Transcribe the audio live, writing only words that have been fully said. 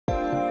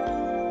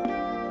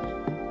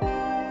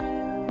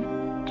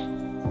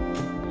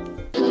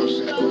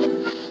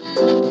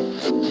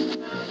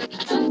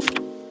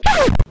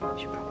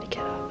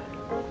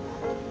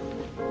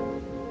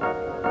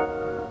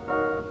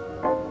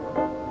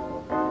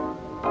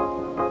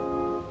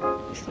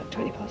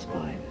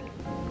5.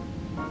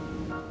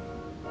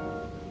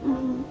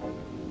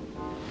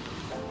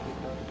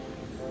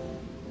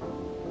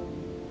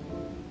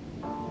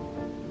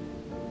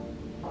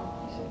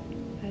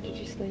 How did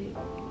you sleep?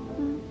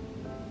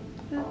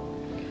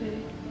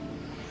 Okay.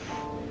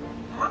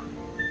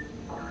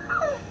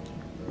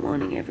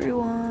 Morning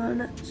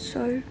everyone.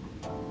 So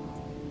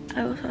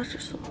I was such a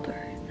sore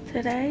throat.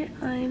 Today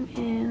I'm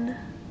in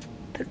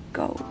the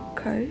Gold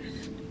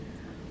Coast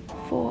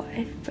for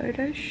a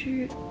photo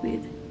shoot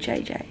with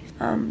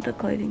JayJays, the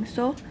clothing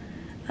store.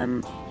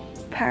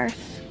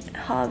 Paris,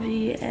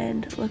 Harvey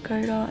and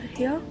Lakota are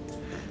here.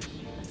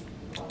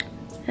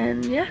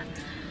 And yeah,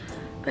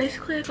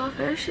 basically I got a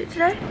photo shoot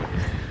today.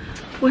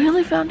 We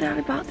only found out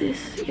about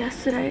this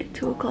yesterday at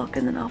 2 o'clock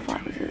and then our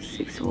flight was at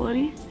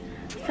 6:40.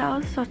 So that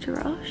was such a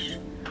rush.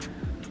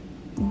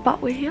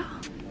 But we're here.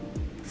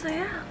 So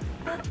yeah,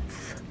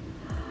 that's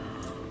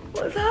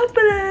what's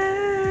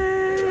happening.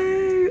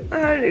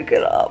 I need to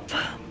get up.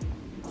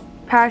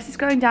 Paris is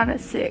going down at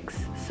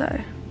 6, so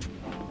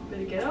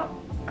better get up.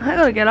 I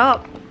gotta get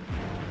up.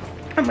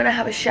 I'm gonna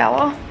have a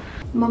shower.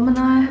 Mum and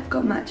I have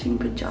got matching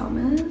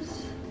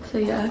pajamas. So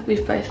yeah, we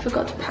both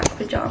forgot to pack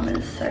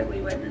pajamas, so we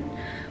went and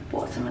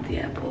bought some at the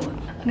airport.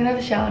 I'm gonna have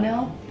a shower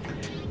now.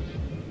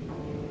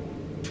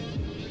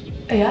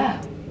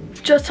 Yeah.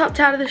 Just hopped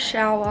out of the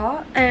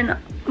shower and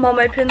Mum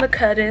opened the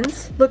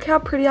curtains. Look how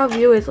pretty our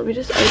view is. Let me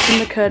just open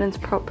the curtains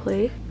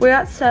properly. We're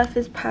at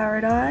Surfer's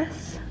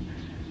Paradise.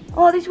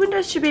 Oh, these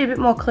windows should be a bit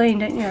more clean,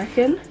 don't you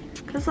reckon?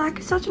 Because like,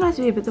 it's such a nice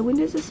view, but the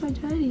windows are so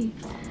dirty.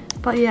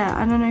 But yeah,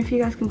 I don't know if you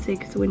guys can see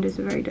because the windows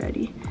are very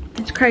dirty.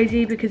 It's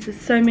crazy because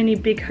there's so many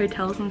big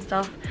hotels and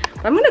stuff.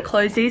 But I'm gonna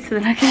close these so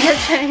then I can get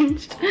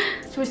changed.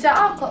 So we set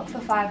our clock for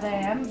 5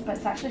 AM, but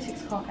it's actually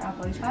 6 o'clock our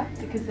body time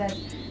because there's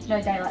no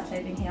daylight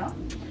saving here.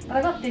 But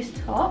I got this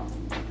top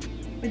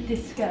with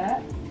this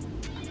skirt,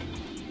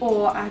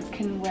 or I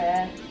can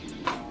wear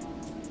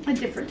a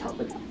different top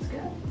with that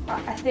skirt. But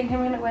I think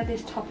I'm gonna wear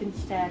this top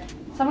instead.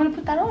 So I'm gonna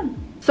put that on.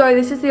 So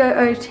this is the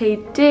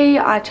OOTD.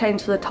 I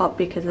changed the top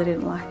because I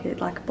didn't like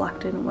it, like black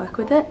didn't work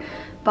with it.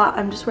 But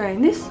I'm just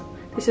wearing this.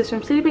 This is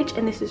from City Beach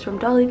and this is from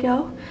Dolly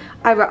Girl.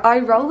 I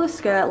roll the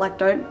skirt, like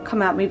don't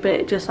come at me, but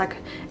it just like,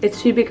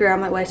 it's too big around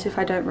my waist if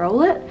I don't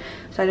roll it.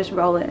 So I just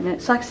roll it and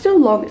it's like still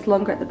long, it's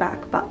longer at the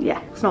back, but yeah,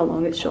 it's not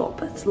long, it's short,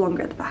 but it's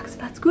longer at the back, so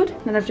that's good.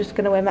 And then I'm just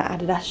gonna wear my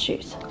Adidas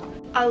shoes.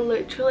 I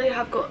literally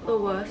have got the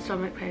worst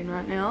stomach pain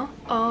right now.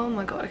 Oh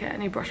my god, okay, I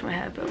need to brush my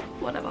hair, but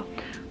whatever.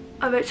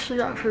 I've actually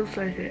like feel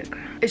so sick.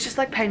 It's just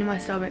like pain in my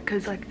stomach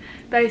because like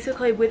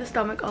basically with a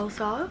stomach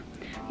ulcer,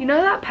 you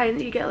know that pain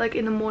that you get like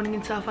in the morning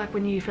and stuff, like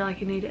when you feel like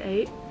you need to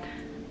eat?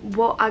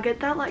 Well, I get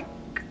that like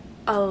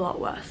a lot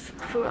worse.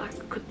 I feel like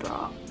I could throw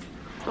up.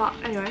 But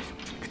anyways,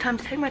 it's time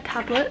to take my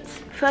tablets.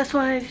 First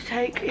one I need to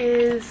take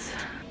is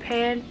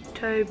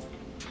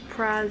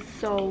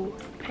pantoprazole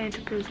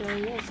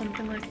or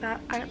something like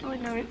that. I don't really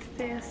know it's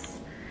this.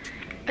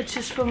 It's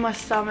just for my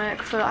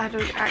stomach, so I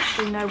don't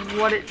actually know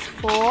what it's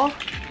for.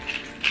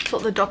 It's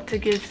what the doctor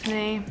gives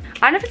me. I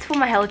don't know if it's for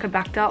my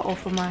Helicobacter or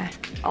for my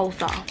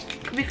ulcer.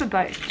 Could be for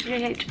both.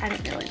 GH, I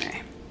don't really know.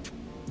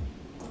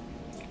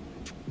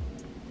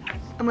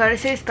 I'm going to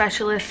see a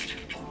specialist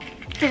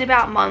in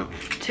about a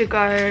month to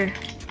go.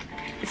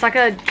 It's like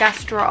a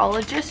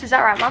gastrologist. Is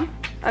that right, Mum?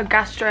 A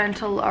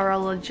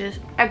gastroenterologist.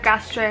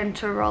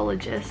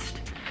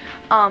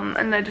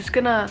 And they're just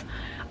gonna,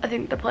 I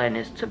think the plan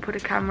is to put a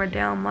camera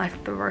down my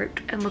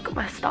throat and look at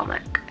my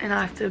stomach, and I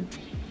have to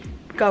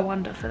go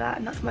under for that,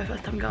 and that's my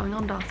first time going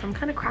under, so I'm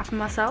kind of crapping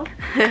myself.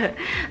 And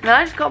then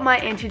I just got my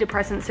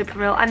antidepressant super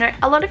meal. I know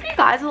a lot of you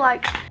guys are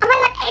like, oh my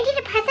god,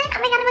 antidepressant, oh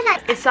my god, oh my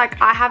god. It's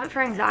like, I have it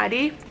for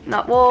anxiety.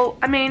 Not, well,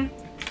 I mean,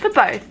 for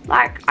both.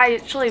 Like, I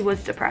actually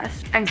was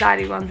depressed.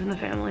 Anxiety runs in the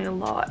family a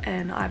lot,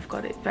 and I've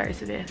got it very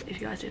severe,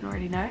 if you guys didn't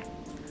already know.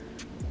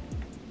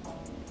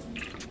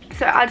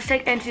 So I just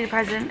take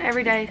antidepressant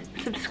every day,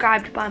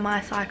 subscribed by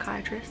my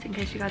psychiatrist, in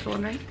case you guys are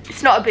wondering.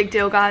 It's not a big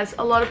deal, guys.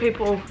 A lot of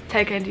people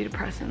take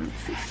antidepressants.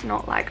 It's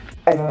not like,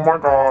 oh my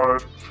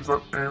god, she's an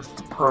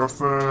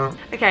antidepressant.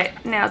 okay,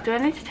 now do I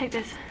need to take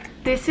this?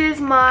 This is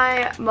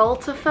my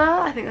Multifer,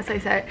 I think that's how you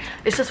say it.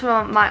 It's just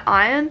for my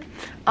iron.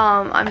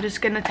 I'm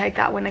just gonna take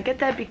that when I get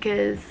there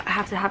because I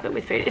have to have it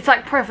with food. It's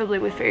like preferably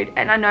with food,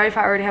 and I know if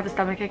I already have a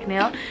stomachache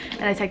now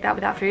and I take that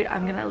without food,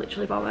 I'm gonna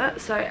literally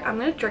vomit. So I'm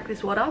gonna drink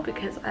this water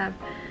because I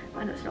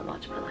know it's not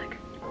much, but like,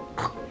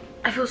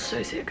 I feel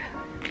so sick.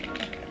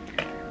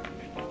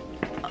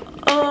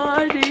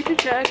 I need to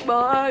check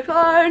my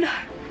phone.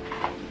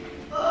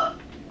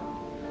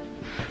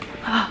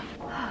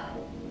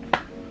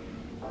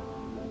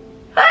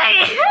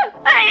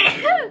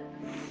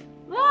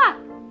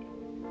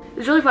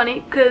 It's really funny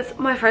because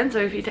my friend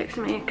Sophie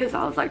texted me because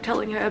I was like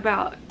telling her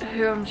about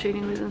who I'm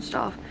shooting with and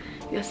stuff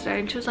yesterday,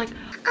 and she was like,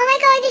 oh my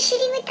god, you're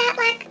shooting with that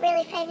like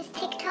really famous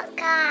TikTok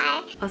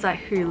guy. I was like,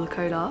 who,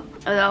 Lakota?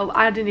 And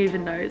I didn't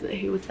even know that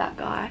he was that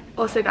guy.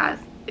 Also guys,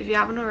 if you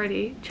haven't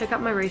already, check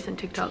out my recent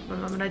TikTok. My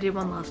mum and I did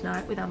one last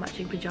night with our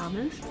matching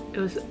pajamas. It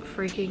was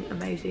freaking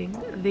amazing.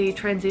 The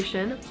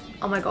transition,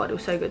 oh my god, it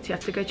was so good. So you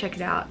have to go check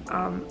it out.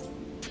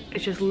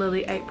 It's just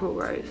Lily April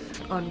Rose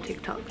on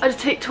TikTok. I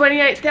just hit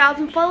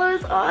 28,000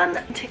 followers on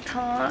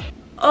TikTok.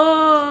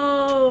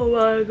 Oh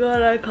my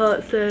god, I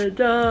can't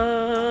stand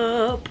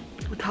up.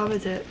 What time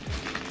is it?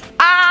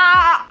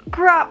 Ah,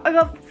 crap, I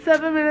got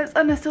 7 minutes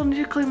and I still need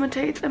to clean my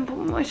teeth and put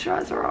my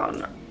moisturizer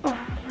on. Oh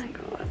my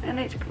god, I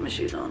need to put my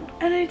shoes on.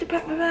 I need to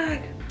pack my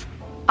bag.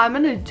 I'm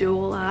gonna do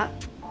all that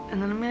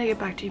and then I'm gonna get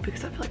back to you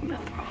because I feel like I'm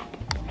gonna throw up.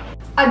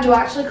 I do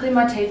actually clean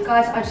my teeth,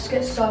 guys. I just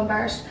get so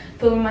embarrassed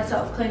filming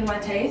myself cleaning my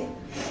teeth.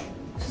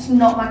 It's just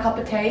not my cup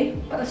of tea,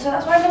 but so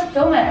that's why I'm gonna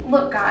film it.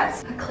 Look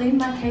guys, I cleaned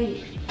my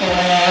teeth.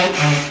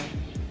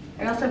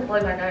 I also blow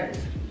my nose.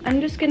 I'm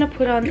just gonna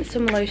put on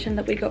some lotion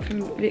that we got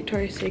from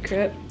Victoria's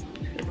Secret.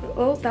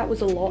 Oh, that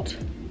was a lot.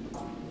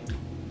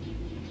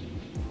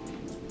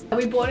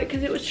 We bought it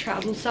because it was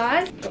travel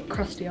size. Got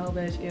crusty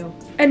elbows, ew.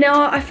 And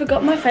now I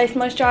forgot my face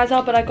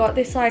moisturizer, but I got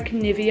this like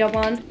Nivea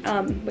one,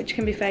 which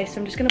can be faced.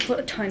 I'm just gonna put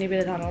a tiny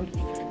bit of that on.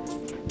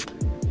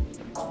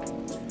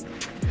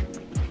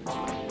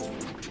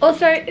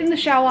 Also, in the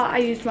shower, I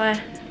use my,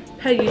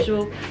 her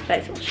usual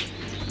face wash.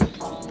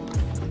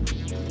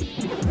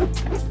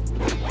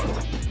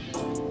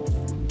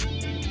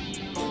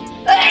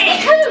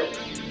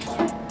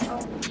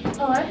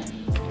 Hello?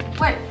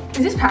 Wait,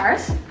 is this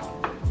Paris?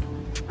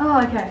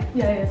 Oh, okay.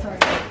 Yeah, sorry.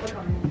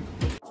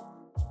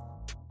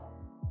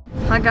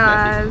 Hi,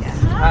 guys.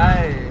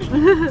 Hi.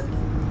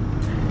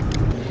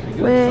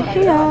 We're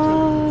here.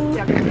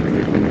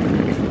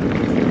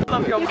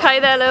 You okay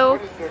there, Lil?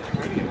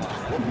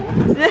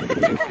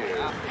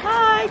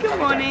 Hi, good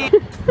morning.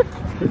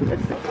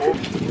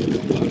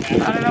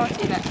 I don't know what's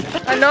in it.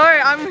 I know,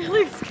 I'm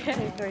really scared.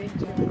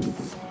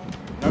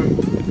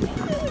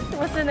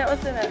 What's in it?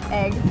 What's in it?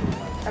 Egg.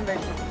 I'm very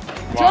Do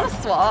you want to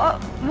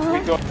swap?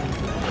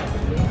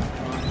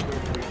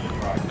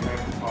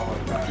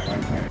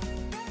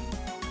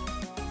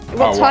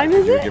 What time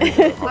is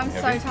it? I'm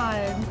so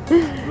tired.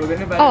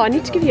 Oh, I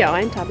need to give you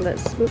iron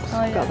tablets. Oops,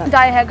 got that.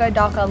 Dye your hair, go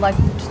darker, like,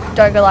 just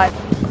don't go like.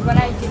 When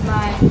I did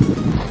my...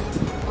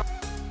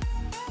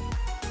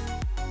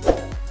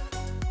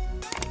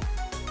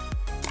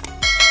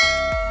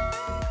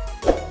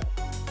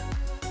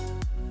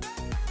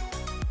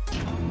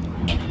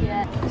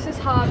 This is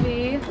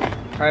Harvey.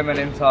 Hi, my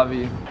name's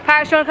Harvey.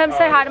 Paris, do you want to come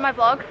say hi to my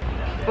vlog?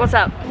 What's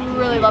up?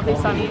 Really lovely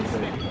sunnies.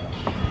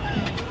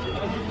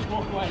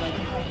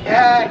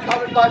 Yeah,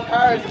 covered by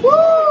Paris.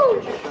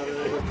 Woo!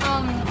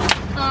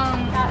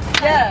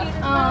 Yeah.